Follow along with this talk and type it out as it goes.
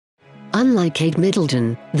Unlike Kate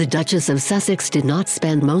Middleton, the Duchess of Sussex did not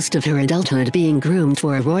spend most of her adulthood being groomed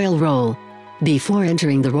for a royal role. Before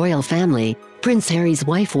entering the royal family, Prince Harry's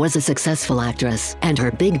wife was a successful actress, and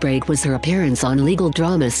her big break was her appearance on legal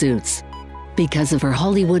drama Suits. Because of her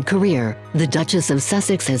Hollywood career, the Duchess of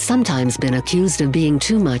Sussex has sometimes been accused of being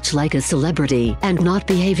too much like a celebrity and not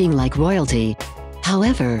behaving like royalty.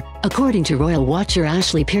 However, according to royal watcher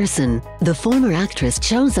Ashley Pearson, the former actress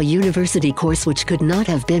chose a university course which could not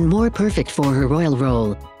have been more perfect for her royal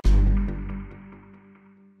role.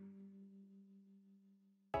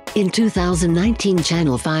 In 2019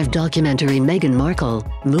 Channel 5 documentary Meghan Markle,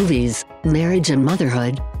 Movies, Marriage and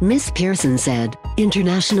Motherhood, Miss Pearson said,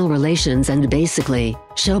 "International relations and basically,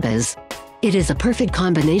 showbiz. It is a perfect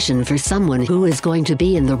combination for someone who is going to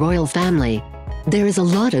be in the royal family. There is a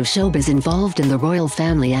lot of showbiz involved in the royal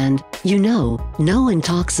family and, no one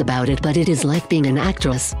talks about it, but it is like being an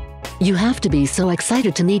actress. You have to be so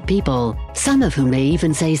excited to meet people, some of whom may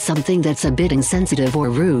even say something that's a bit insensitive or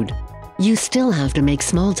rude. You still have to make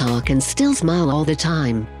small talk and still smile all the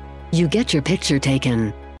time. You get your picture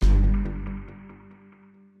taken."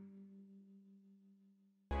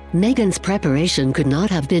 Meghan's preparation could not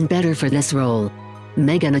have been better for this role.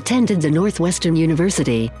 Meghan attended the Northwestern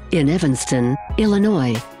University, in Evanston,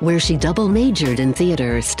 Illinois, where she double-majored in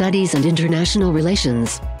theater studies and international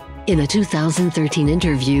relations. In a 2013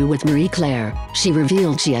 interview with Marie Claire, she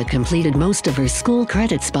revealed she had completed most of her school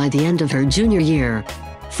credits by the end of her junior year.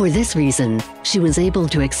 For this reason, she was able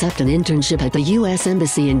to accept an internship at the U.S.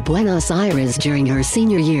 Embassy in Buenos Aires during her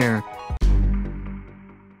senior year.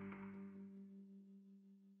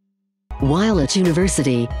 While at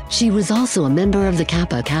university, she was also a member of the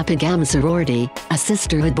Kappa Kappa Gamma sorority, a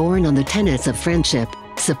sisterhood born on the tenets of friendship,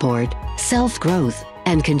 support, self-growth,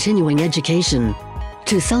 and continuing education.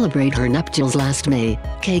 To celebrate her nuptials last May,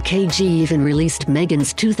 KKG even released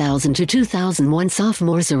Meghan's 2000 to 2001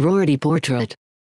 sophomore sorority portrait.